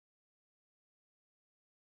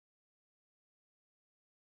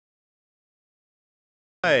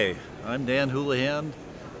Hi, I'm Dan Houlihan.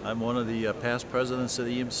 I'm one of the past presidents of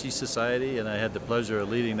the EMC Society, and I had the pleasure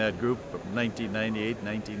of leading that group from 1998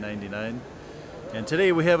 1999. And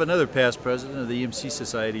today we have another past president of the EMC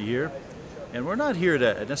Society here. And we're not here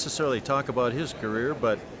to necessarily talk about his career,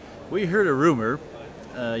 but we heard a rumor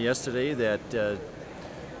yesterday that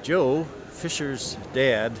Joe Fischer's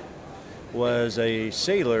dad was a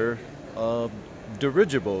sailor of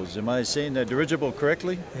dirigibles. Am I saying that dirigible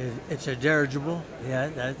correctly? It's a dirigible, yeah,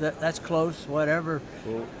 that's close, whatever.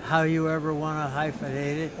 Well, how you ever want to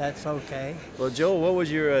hyphenate it, that's okay. Well, Joe, what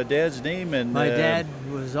was your dad's name? And my dad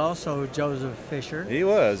was also Joseph Fischer. He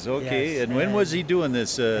was, okay. Yes, and when was he doing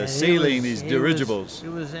this, sailing these dirigibles? He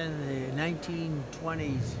was in the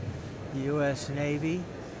 1920s U.S. Navy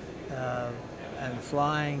and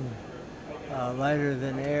flying lighter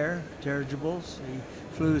than air dirigibles. He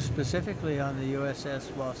flew specifically on the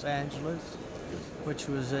USS Los Angeles, which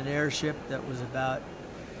was an airship that was about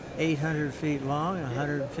 800 feet long and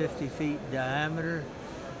 150 feet diameter.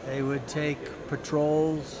 They would take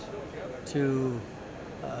patrols to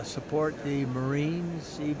support the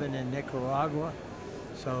Marines, even in Nicaragua.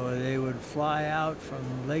 So they would fly out from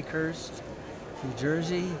Lakehurst, New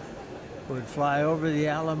Jersey, would fly over the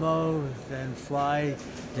Alamo, then fly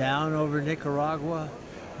down over Nicaragua,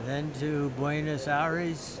 then to Buenos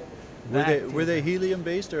Aires. Were they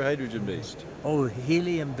helium-based or hydrogen-based? Oh,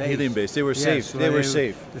 helium-based. Helium-based. They were safe. Well, they were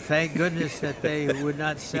safe. Thank goodness that they would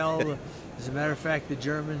not sell. As a matter of fact, the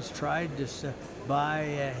Germans tried to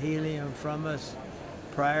buy helium from us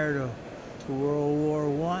prior to World War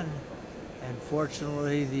I. And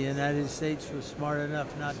fortunately, the United States was smart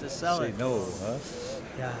enough not to sell it. Say no, huh?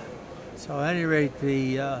 Yeah. So at any rate,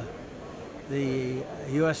 the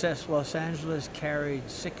USS Los Angeles carried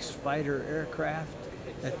 6 fighter aircraft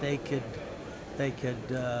that they could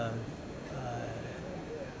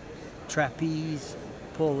trapeze,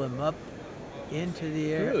 pull them up into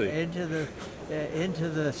the air,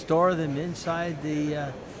 really? store them inside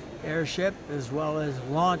the airship, as well as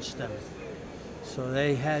launch them. So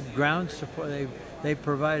they had ground support. They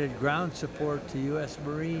provided ground support to U.S.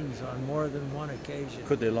 Marines on more than one occasion.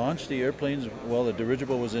 Could they launch the airplanes while the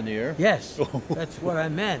dirigible was in the air? Yes, that's what I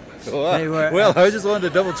meant. Oh, they were, well, I just wanted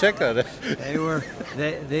to double check on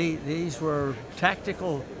it. These were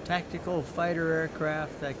tactical fighter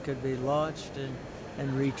aircraft that could be launched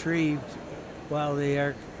and retrieved while the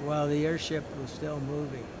airship was still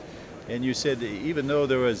moving. And you said even though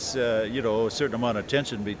there was a certain amount of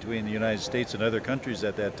tension between the United States and other countries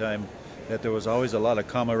at that time, that there was always a lot of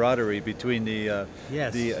camaraderie between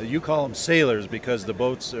yes. You call them sailors because the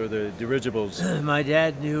boats or the dirigibles. My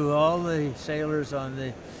dad knew all the sailors on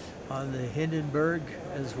the Hindenburg,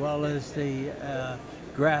 as well as the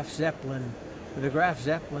Graf Zeppelin. The Graf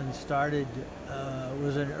Zeppelin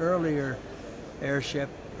was an earlier airship,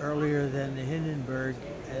 earlier than the Hindenburg,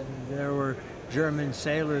 and there were German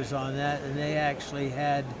sailors on that, and they actually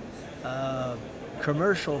had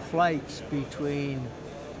commercial flights between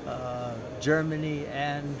Germany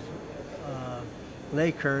and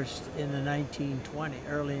Lakehurst in the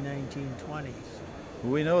early 1920s.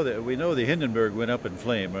 We know the Hindenburg went up in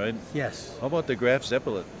flame, right? Yes. How about the Graf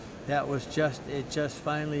Zeppelin? That was just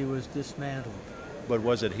finally was dismantled. But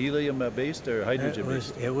was it helium based or hydrogen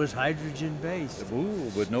based? It was hydrogen based. Ooh,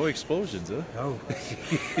 but no explosions, huh? No.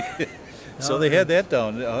 So they had that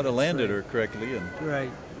down, how to land it correctly. And right.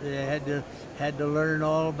 They had to learn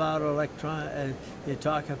all about you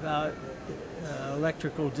talk about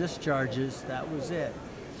electrical discharges. That was it.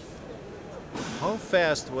 How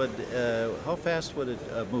fast would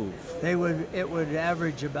it move? It would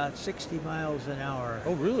average about 60 miles an hour.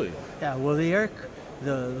 Oh, really? Yeah. Well,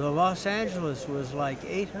 the Los Angeles was like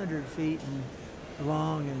 800 feet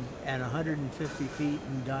long and 150 feet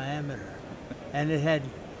in diameter, and it had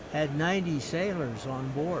 90 sailors on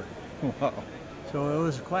board. Wow. So it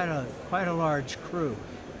was quite a large crew.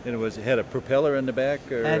 And it had a propeller in the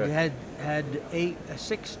back, or had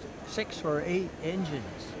 6 or 8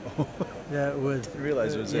 engines. That was. I didn't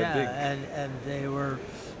realize it was that big. and they were,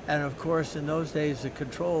 and of course in those days the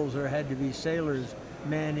controls had to be sailors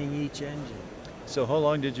manning each engine. So how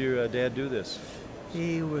long did your dad do this?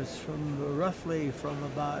 He was roughly from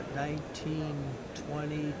about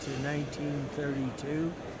 1920 to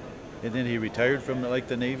 1932. And then he retired from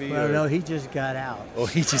the Navy? Well, no, he just got out. Oh,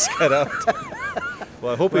 he just got out.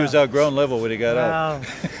 Well, I hope he was out ground level when he got out.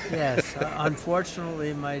 Yes.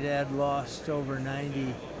 Unfortunately, my dad lost over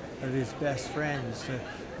 90 of his best friends.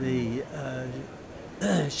 The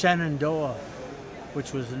Shenandoah,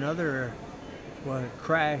 which was another one,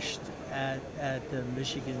 crashed at the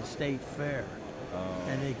Michigan State Fair.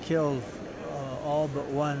 And they killed all but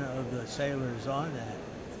one of the sailors on that.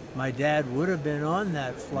 My dad would have been on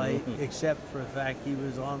that flight, except for the fact he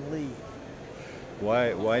was on leave.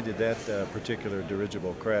 Why did that particular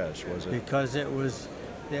dirigible crash? Was it Because it was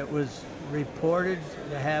reported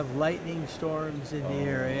to have lightning storms in the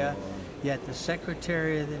area, yet the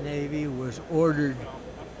Secretary of the Navy was ordered.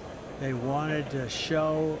 They wanted a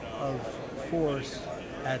show of force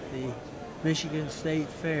at the Michigan State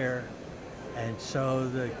Fair, and so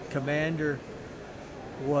the commander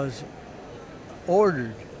was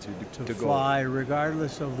ordered to fly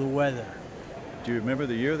regardless of the weather. Do you remember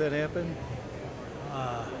the year that happened?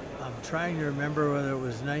 I'm trying to remember whether it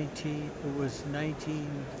was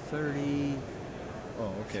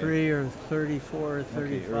 1933 or 34 or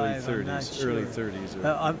 35. Early 30s. I'm not sure. Early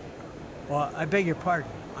 30s. Well, I beg your pardon.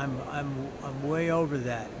 I'm way over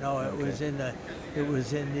that. No, it was in the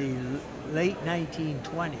late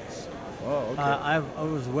 1920s. Oh, okay. I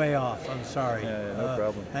was way off. I'm sorry. Yeah, no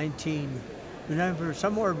problem.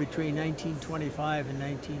 Somewhere between 1925 and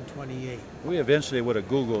 1928. We eventually would have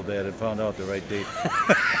Googled that and found out the right date.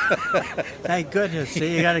 Thank goodness.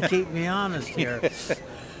 See, you got to keep me honest here.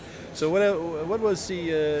 So what was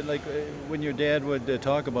the like when your dad would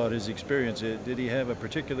talk about his experience? Did he have a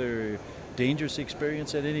particular dangerous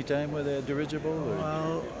experience at any time with a dirigible? Or?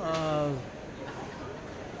 Well,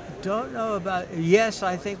 don't know about. Yes,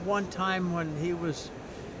 I think one time when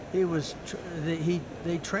they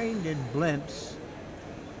trained in blimps,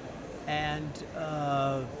 and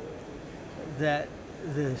that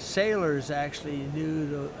the sailors actually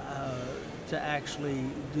knew to actually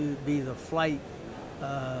be the flight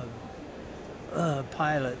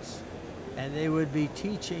pilots, and they would be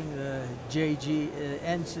teaching the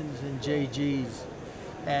ensigns and JGs,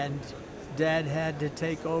 and Dad had to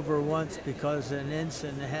take over once because an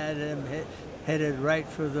ensign had him headed right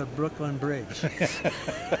for the Brooklyn Bridge.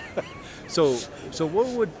 So what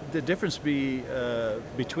would the difference be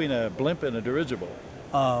between a blimp and a dirigible?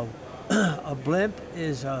 A blimp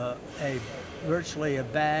is virtually a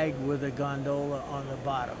bag with a gondola on the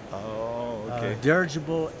bottom. Oh, okay.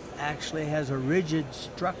 Dirigible actually has a rigid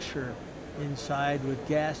structure inside with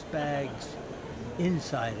gas bags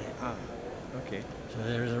inside it. Ah, okay. So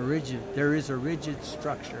there is a rigid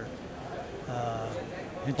structure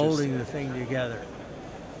holding the thing together.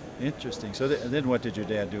 Interesting. So then what did your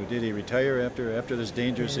dad do? Did he retire after this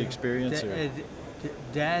dangerous experience?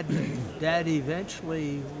 Dad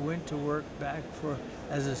eventually went to work back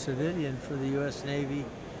as a civilian for the U.S. Navy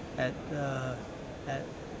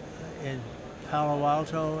in Palo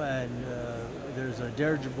Alto, and there's a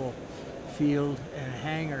dirigible field and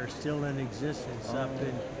hangar still in existence up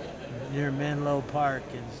near Menlo Park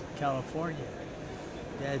in California.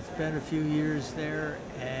 Dad spent a few years there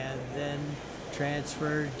and then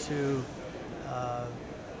transferred to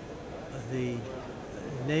the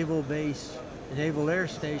Naval Air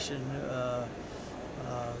Station,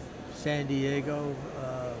 San Diego,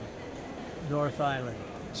 North Island.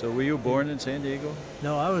 So were you born in San Diego?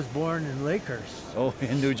 No, I was born in Lakehurst. Oh,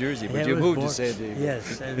 in New Jersey, but you moved to San Diego.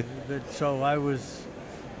 Yes, so I was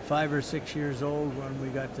 5 or 6 years old when we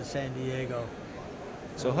got to San Diego.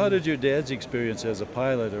 So how did your dad's experience as a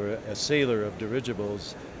pilot or a sailor of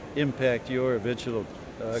dirigibles impact your eventual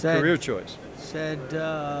career choice? Said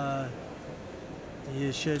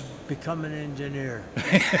you should become an engineer.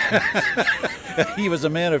 He was a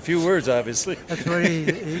man of few words, obviously. That's what he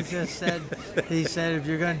just said. He said, if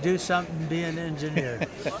you're going to do something, be an engineer.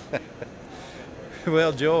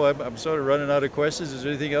 Well, Joe, I'm sort of running out of questions. Is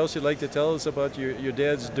there anything else you'd like to tell us about your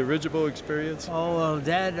dad's dirigible experience? Oh, well,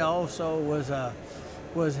 Dad also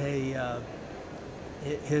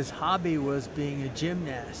his hobby was being a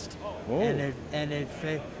gymnast. Oh.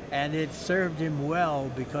 And it served him well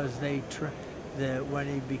because when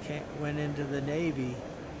he went into the Navy,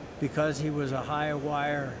 because he was a high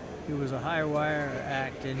wire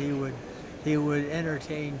act, and he would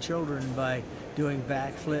entertain children by doing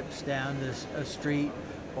backflips down a street,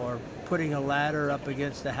 or putting a ladder up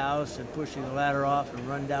against the house and pushing the ladder off and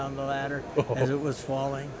run down the ladder as it was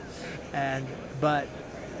falling. But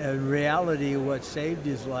in reality, what saved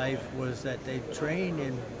his life was that they trained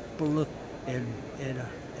in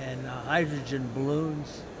hydrogen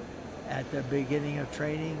balloons at the beginning of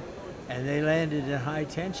training, and they landed in high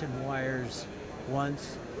tension wires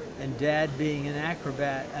once, and Dad, being an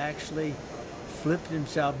acrobat, actually flipped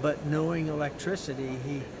himself, but knowing electricity,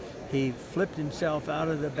 he flipped himself out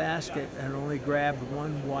of the basket and only grabbed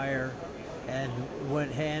one wire and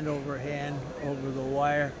went hand over the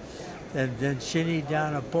wire, and then shinnied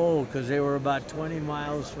down a pole, because they were about 20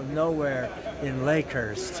 miles from nowhere in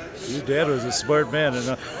Lakehurst. Your dad was a smart man,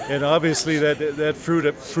 and obviously that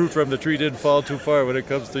fruit from the tree didn't fall too far when it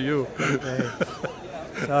comes to you.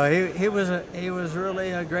 So he was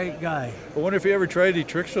really a great guy. I wonder if he ever tried any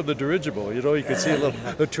tricks from the dirigible. You know, you could see a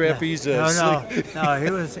little trapeze.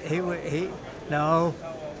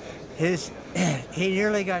 He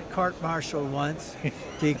nearly got court-martialed once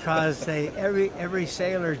because every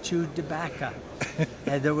sailor chewed tobacco,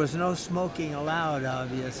 and there was no smoking allowed,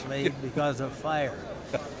 obviously, because of fire.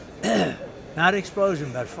 Not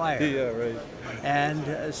explosion, but fire. Yeah, right.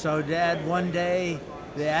 And so Dad, one day,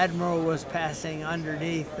 the Admiral was passing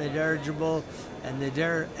underneath the dirigible, and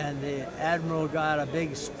the Admiral got a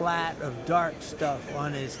big splat of dark stuff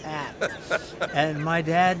on his hat. And my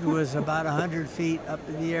dad was about 100 feet up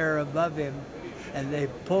in the air above him, and they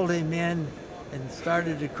pulled him in and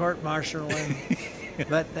started to court-martial him.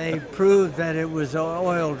 But they proved that it was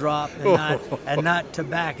oil drop and not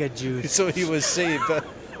tobacco juice. So he was saved.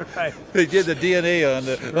 Right. They did the DNA on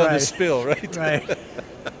the spill, right? Right.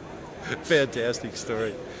 Fantastic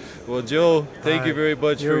story. Well, Joe, thank you very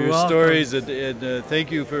much You're for your welcome. stories, and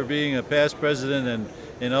thank you for being a past president,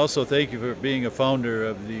 and also thank you for being a founder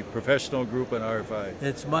of the professional group on RFI.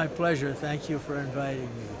 It's my pleasure. Thank you for inviting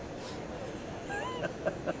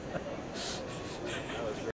me.